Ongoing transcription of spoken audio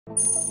You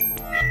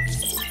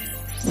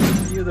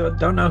that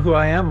don't know who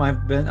I am,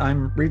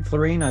 I'm Reed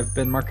Floren. I've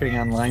been marketing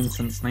online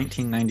since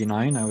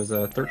 1999. I was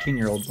a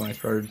 13-year-old when I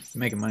started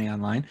making money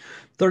online.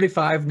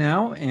 35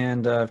 now,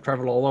 and I've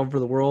traveled all over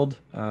the world,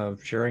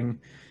 sharing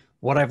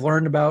what I've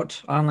learned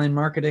about online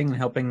marketing and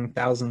helping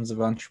thousands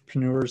of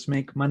entrepreneurs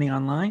make money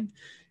online.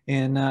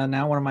 And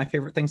now one of my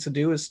favorite things to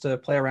do is to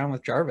play around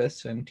with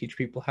Jarvis and teach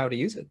people how to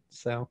use it.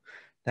 So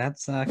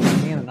that's kind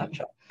of me in a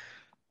nutshell.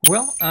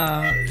 Well,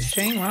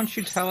 Shane, why don't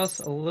you tell us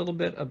a little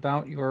bit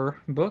about your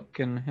book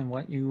and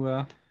what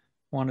you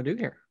want to do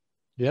here?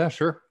 Yeah,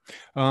 sure.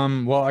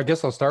 Well, I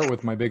guess I'll start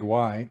with my big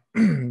why.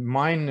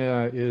 Mine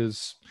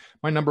is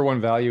my number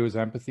one value is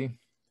empathy,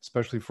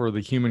 especially for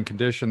the human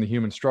condition, the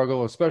human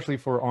struggle, especially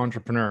for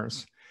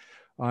entrepreneurs.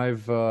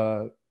 I've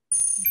been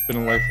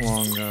a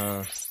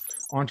lifelong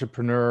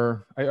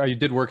entrepreneur. I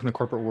did work in the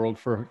corporate world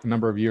for a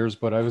number of years,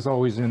 but I was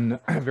always in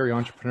a very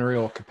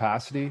entrepreneurial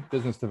capacity,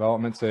 business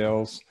development,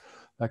 sales,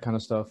 that kind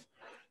of stuff.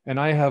 And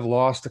I have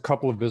lost a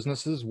couple of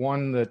businesses,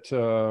 one that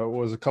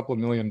was a couple of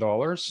 $1 million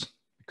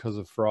because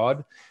of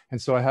fraud.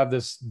 And so I have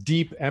this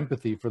deep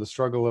empathy for the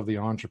struggle of the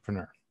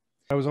entrepreneur.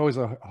 I was always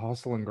a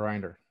hustle and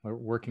grinder,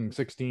 working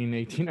 16,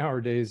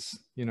 18-hour days,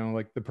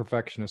 like the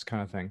perfectionist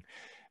kind of thing.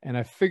 And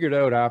I figured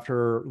out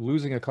after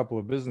losing a couple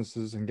of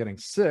businesses and getting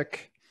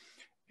sick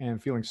and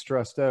feeling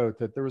stressed out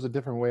that there was a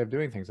different way of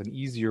doing things, an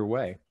easier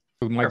way.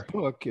 So my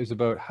book is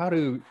about how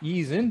to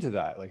ease into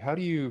that. Like, how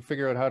do you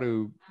figure out how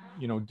to,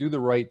 do the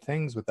right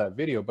things with that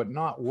video, but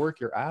not work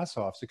your ass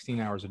off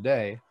 16 hours a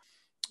day.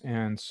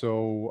 And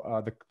so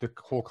the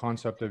whole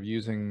concept of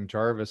using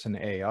Jarvis and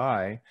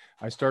AI,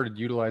 I started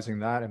utilizing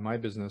that in my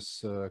business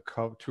 2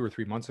 or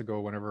 3 months ago,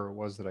 whenever it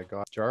was that I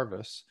got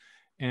Jarvis.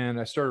 And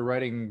I started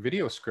writing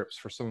video scripts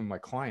for some of my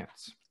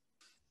clients.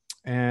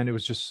 And it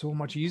was just so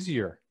much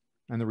easier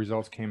and the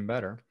results came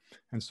better.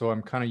 And so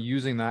I'm kind of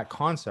using that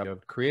concept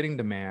of creating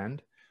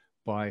demand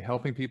by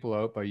helping people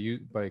out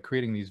by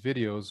creating these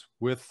videos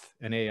with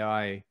an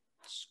AI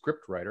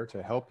script writer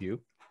to help you,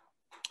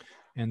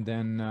 and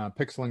then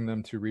pixeling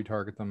them to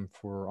retarget them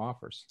for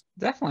offers.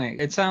 Definitely.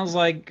 It sounds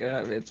like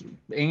it's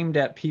aimed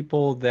at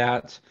people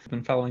that have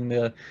been following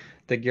the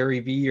Gary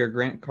Vee or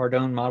Grant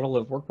Cardone model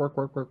of work, work,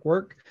 work, work,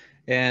 work.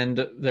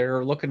 And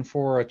they're looking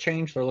for a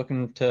change. They're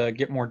looking to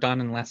get more done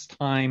in less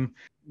time,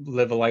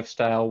 live a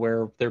lifestyle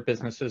where their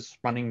business is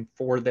running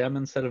for them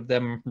instead of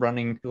them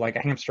running like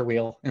a hamster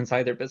wheel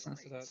inside their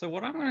business. So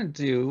what I'm going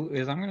to do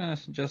is I'm going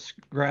to just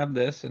grab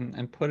this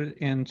and put it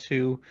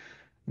into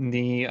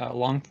the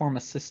long form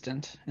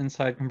assistant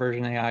inside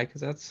Conversion AI,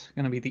 because that's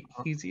going to be the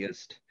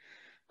easiest.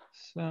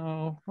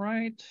 So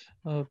write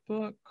a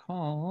book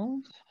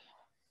called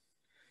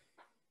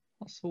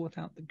Hustle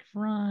Without the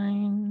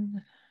Grind.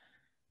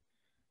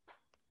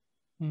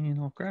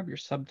 And I'll grab your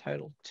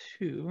subtitle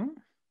too.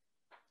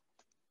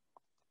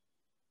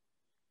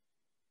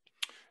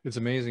 It's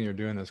amazing you're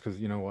doing this, because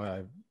you know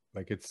what?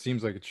 It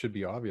seems like it should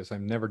be obvious. I've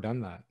never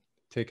done that.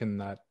 Taken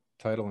that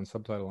title and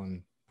subtitle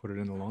and put it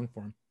in the long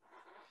form.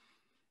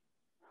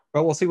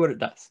 Well, we'll see what it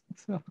does.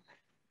 So,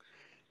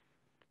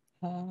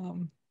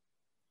 um,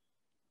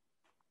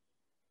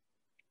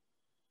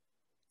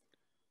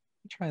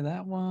 try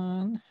that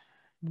one,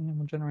 and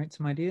we'll generate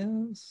some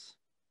ideas.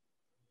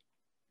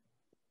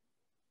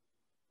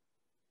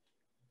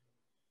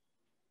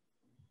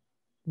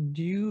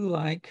 Do you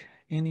like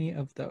any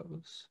of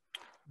those?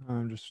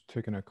 I'm just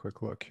taking a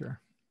quick look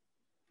here.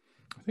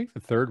 I think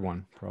the third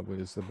one probably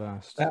is the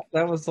best.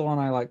 That was the one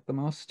I liked the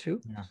most too.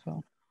 Yeah.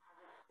 So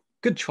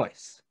good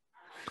choice.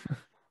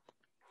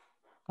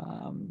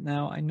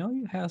 Now I know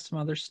you have some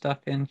other stuff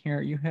in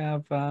here. You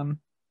have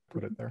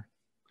Put it there.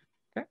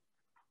 okay.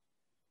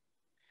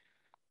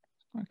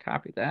 I'll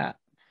copy that.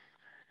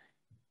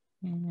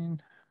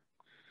 And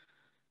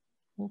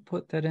we'll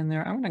put that in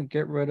there. I'm going to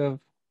get rid of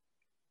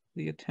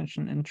the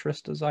attention,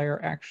 interest,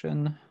 desire,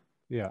 action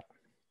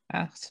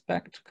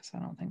aspect, because I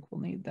don't think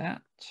we'll need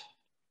that.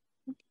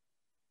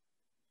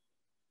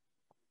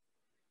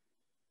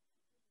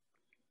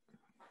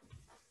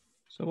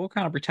 So we'll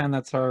kind of pretend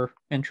that's our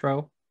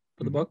intro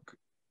for the book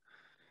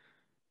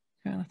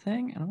kind of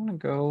thing. And I'm going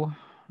to go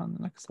on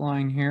the next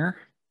line here.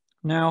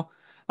 Now,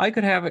 I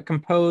could have it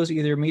compose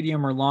either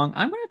medium or long.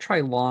 I'm going to try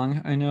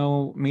long. I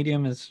know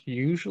medium is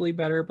usually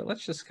better, but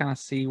let's just kind of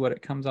see what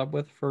it comes up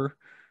with for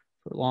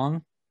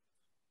long.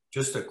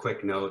 Just a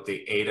quick note,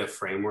 the AIDA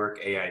framework,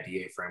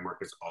 AIDA framework,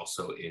 is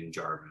also in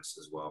Jarvis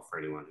as well for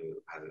anyone who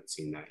hasn't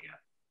seen that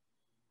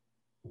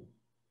yet.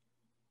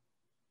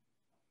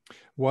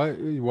 Why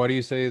do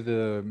you say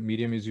the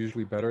medium is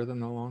usually better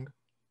than the long?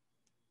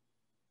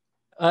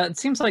 It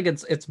seems like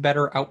it's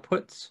better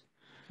outputs.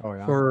 Oh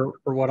yeah. For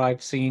what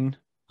I've seen.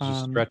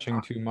 Just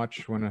stretching too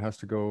much when it has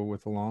to go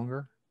with the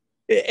longer?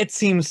 It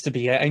seems to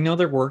be. I know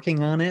they're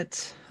working on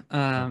it.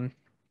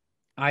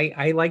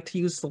 I like to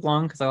use the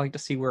long because I like to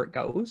see where it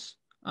goes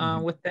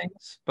with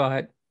things,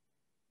 but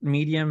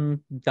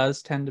medium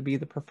does tend to be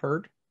the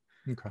preferred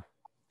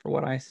for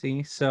what I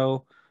see.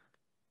 So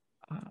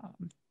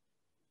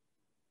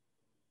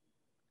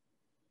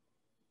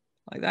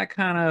Like that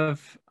kind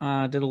of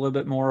did a little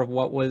bit more of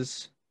what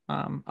was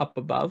up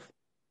above,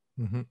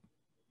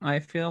 I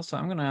feel. So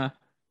I'm going to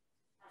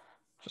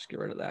just get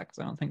rid of that because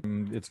I don't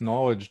think it's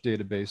knowledge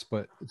database,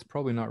 but it's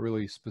probably not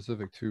really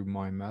specific to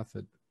my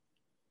method.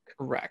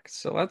 Correct.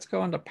 So let's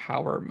go into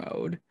power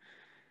mode.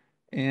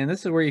 And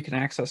this is where you can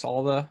access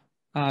all the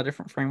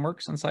different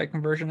frameworks inside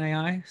Conversion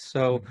AI.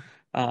 So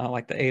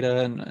like the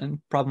ADA and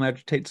problem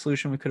agitate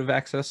solution, we could have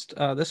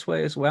accessed this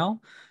way as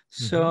well.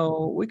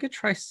 So we could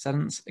try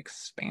sentence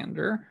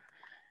expander.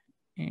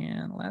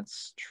 And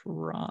let's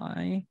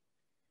try,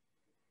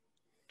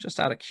 just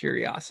out of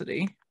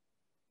curiosity,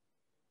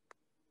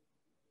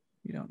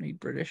 you don't need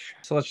British.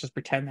 So let's just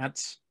pretend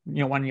that's,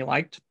 one you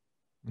liked.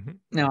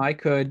 Now I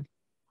could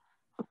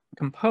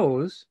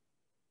compose,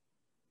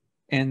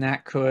 and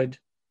that could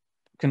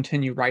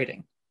continue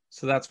writing.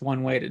 So that's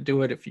one way to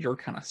do it. If you're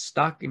kind of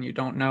stuck and you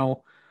don't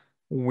know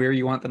where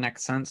you want the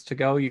next sentence to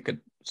go, you could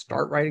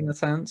start writing the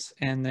sentence,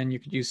 and then you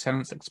could use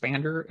sentence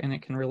expander, and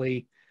it can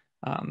really,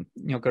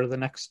 go to the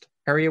next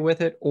area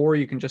with it. Or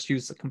you can just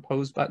use the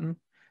compose button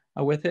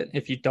with it.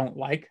 If you don't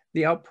like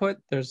the output,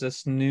 there's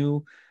this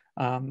new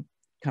kind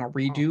of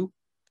redo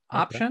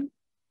option.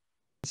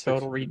 So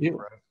it'll redo.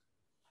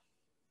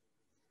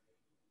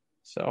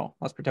 So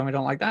let's pretend we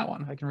don't like that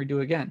one. I can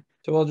redo again.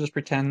 So we'll just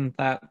pretend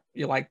that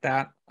you like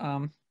that,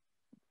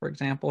 for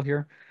example,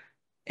 here.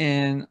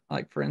 And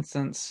like, for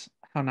instance,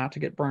 how not to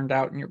get burned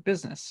out in your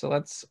business. So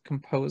let's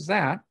compose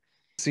that.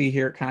 See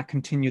here, it kind of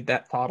continued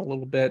that thought a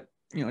little bit.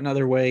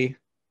 Another way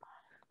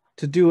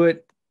to do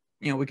it,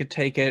 we could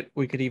take it,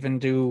 we could even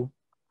do,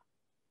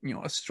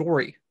 a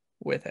story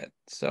with it.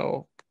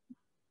 So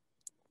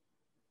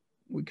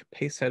we could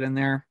paste that in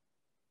there.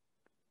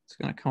 It's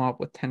going to come up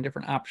with 10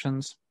 different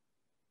options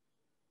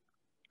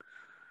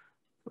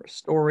for a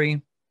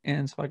story.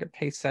 And so I could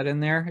paste that in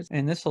there,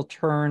 and this will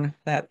turn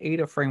that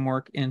ADA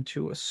framework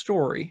into a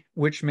story,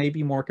 which may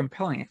be more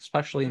compelling,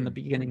 especially in the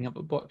beginning of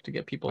a book, to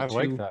get people to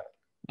like that.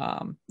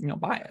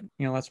 Buy it.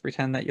 Let's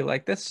pretend that you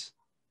like this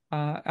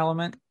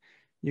element.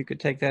 You could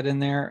take that in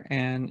there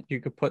and you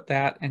could put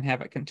that and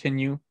have it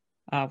continue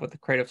with the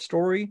creative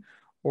story,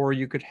 or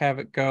you could have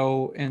it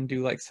go and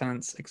do like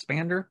sentence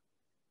expander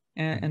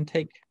and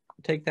take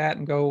that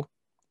and go,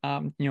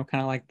 kind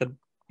of like the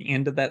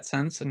end of that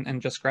sentence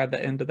and just grab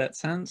the end of that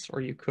sentence.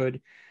 Or you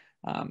could,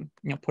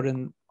 put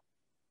in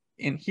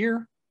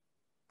here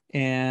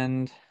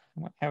and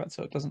have it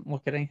so it doesn't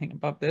look at anything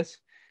above this.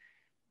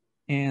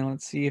 And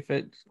let's see if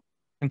it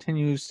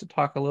continues to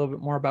talk a little bit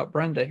more about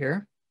Brenda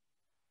here.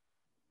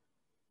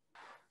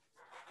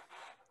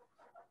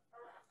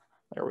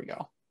 There we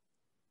go.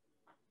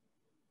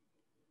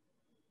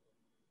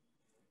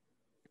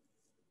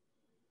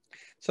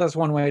 So that's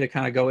one way to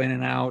kind of go in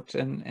and out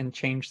and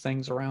change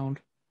things around,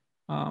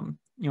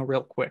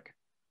 real quick.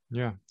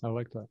 Yeah, I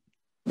like that.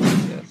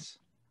 Yes.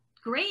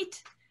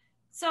 Great.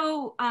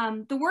 So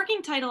the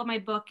working title of my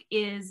book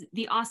is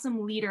The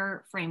Awesome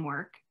Leader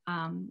Framework,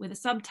 with a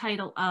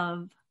subtitle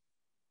of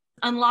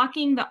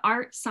Unlocking the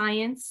Art,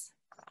 Science,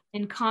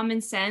 and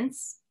Common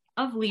Sense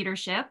of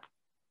Leadership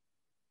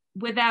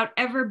Without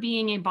Ever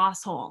Being a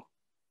Boss Hole.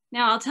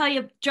 Now, I'll tell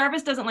you,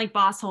 Jarvis doesn't like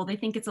boss hole. They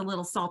think it's a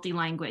little salty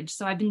language.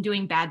 So I've been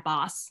doing bad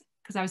boss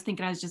because I was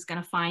thinking I was just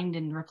going to find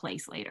and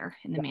replace later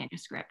in the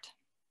manuscript.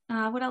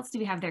 What else do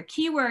we have there?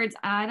 Keywords.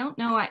 I don't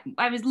know.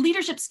 I was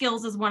leadership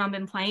skills is one I've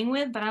been playing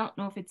with, but I don't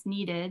know if it's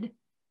needed.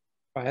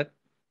 Go ahead.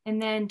 And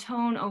then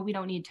tone. Oh, we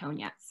don't need tone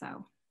yet.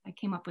 So I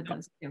came up with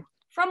those two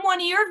from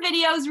one of your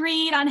videos,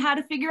 Reed, on how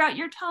to figure out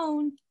your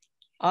tone.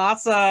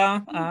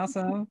 Awesome.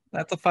 Awesome.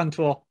 That's a fun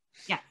tool.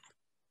 Yeah.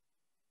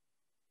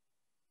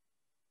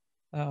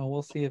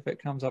 We'll see if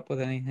it comes up with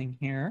anything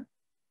here.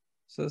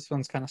 So this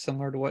one's kind of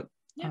similar to what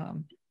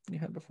you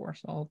had before.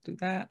 So I'll do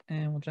that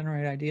and we'll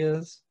generate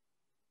ideas.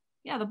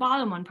 Yeah, the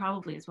bottom one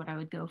probably is what I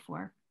would go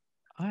for.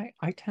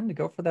 I tend to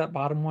go for that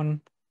bottom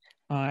one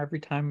every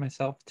time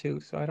myself too.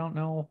 So I don't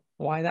know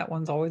why that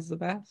one's always the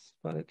best,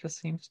 but it just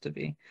seems to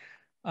be.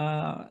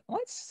 I'm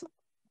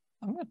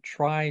gonna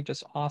try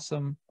just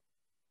awesome,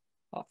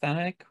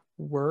 authentic,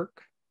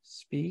 work,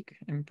 speak,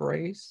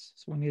 embrace.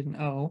 So we need an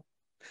O.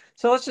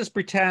 So let's just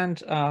pretend,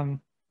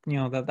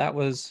 that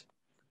was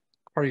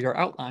part of your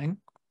outline.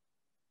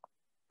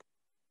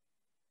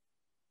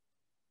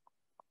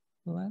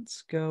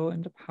 Let's go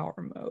into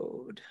power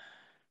mode.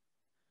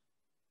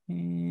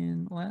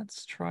 And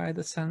let's try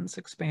the sentence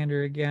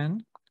expander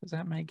again, because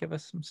that might give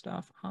us some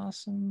stuff.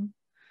 Awesome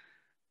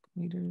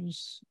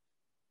leaders.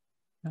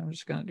 I'm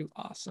just going to do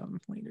awesome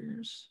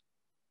leaders.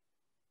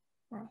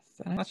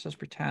 Authentic. Let's just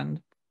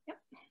pretend. Yep.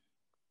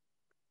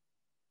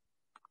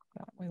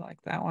 We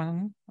like that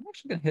one. I'm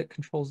actually going to hit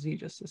Control Z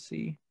just to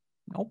see.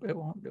 Nope, it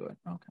won't do it.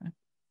 Okay.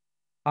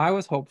 I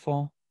was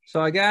hopeful.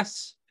 So I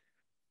guess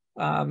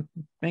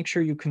make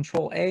sure you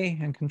Control A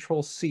and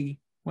Control C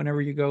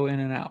whenever you go in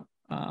and out,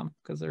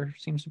 because there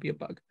seems to be a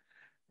bug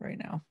right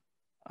now.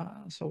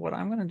 So what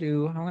I'm going to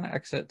do, I'm going to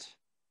exit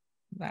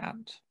that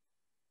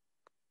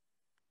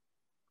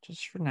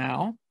just for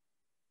now,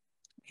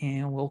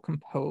 and we'll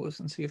compose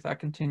and see if that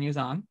continues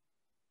on.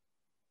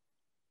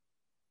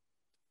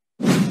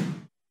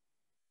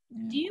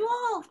 Do you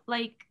all,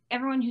 like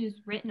everyone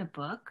who's written a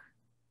book,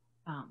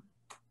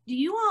 do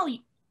you all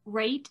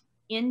write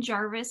in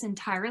Jarvis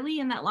entirely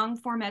in that long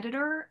form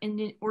editor,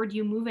 or do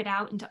you move it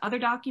out into other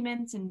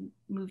documents and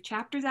move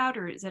chapters out,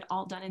 or is it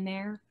all done in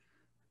there?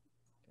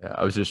 Yeah,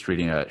 I was just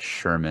reading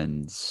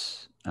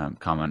Sherman's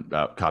comment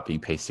about copying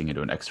pasting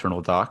into an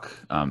external doc.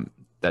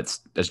 That's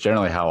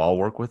generally how I'll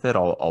work with it.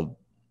 I'll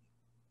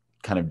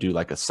kind of do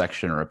like a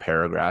section or a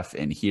paragraph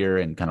in here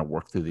and kind of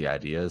work through the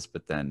ideas,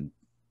 but then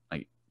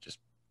like just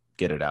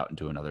get it out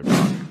into another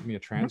doc. Give me a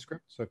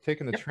transcript. So I've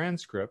taken the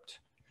transcript,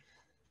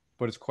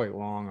 but it's quite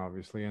long,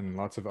 obviously, and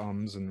lots of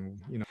ums, and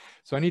you know,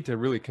 so I need to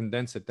really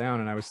condense it down.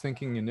 And I was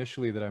thinking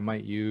initially that I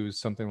might use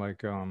something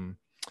like, you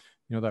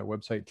know, that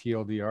website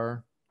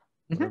TLDR,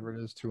 whatever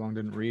it is, too long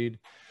didn't read,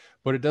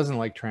 but it doesn't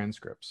like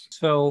transcripts.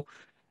 So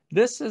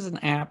this is an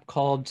app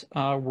called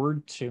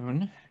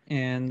WordTune,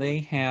 and they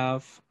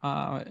have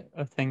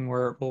a thing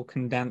where it will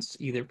condense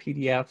either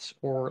PDFs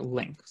or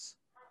links.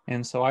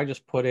 And so I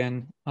just put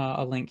in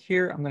a link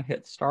here. I'm going to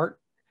hit start.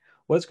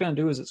 What it's going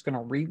to do is it's going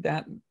to read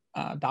that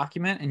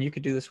document, and you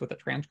could do this with a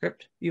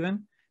transcript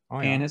even.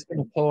 And it's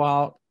going to pull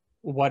out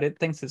what it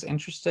thinks is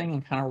interesting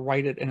and kind of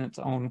write it in its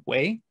own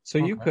way. So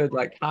you could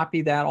like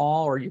copy that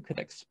all, or you could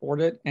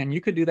export it, and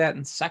you could do that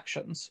in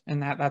sections.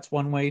 And that's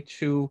one way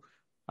to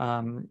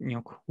you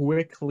know,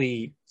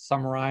 quickly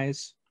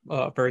summarize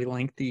a very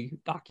lengthy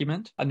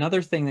document.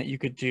 Another thing that you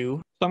could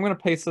do, so I'm going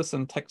to paste this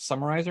in text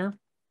summarizer.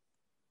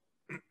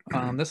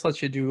 This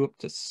lets you do up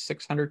to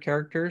 600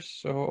 characters,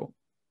 so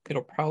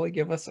it'll probably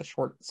give us a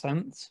short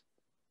sentence.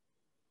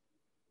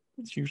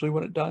 It's usually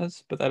what it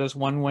does, but that is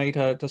one way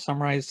to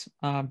summarize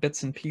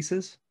bits and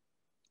pieces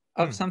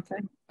of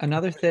something.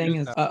 Another thing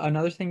is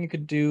another thing you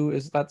could do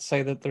is, let's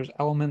say that there's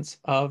elements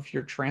of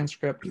your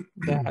transcript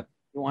that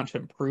you want to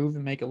improve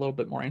and make a little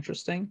bit more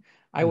interesting.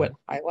 I would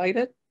highlight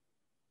it,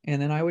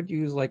 and then I would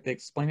use like the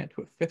explain it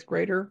to a fifth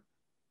grader,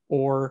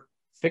 or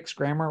fix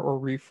grammar, or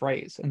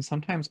rephrase. And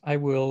sometimes I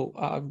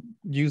will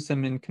use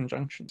them in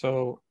conjunction.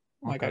 So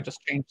like I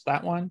just changed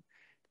that one,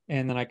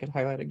 and then I could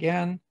highlight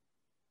again.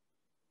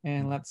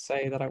 And let's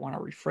say that I want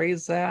to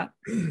rephrase that.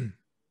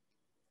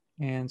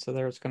 And so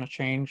there's going to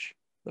change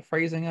the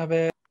phrasing of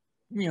it.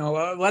 You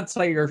know, let's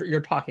say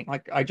you're talking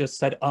like I just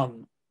said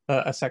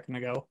a second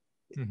ago.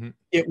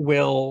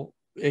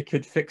 It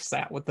could fix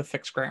that with the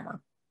fixed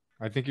grammar.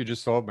 I think you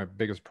just solved my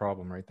biggest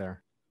problem right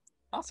there.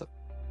 Awesome.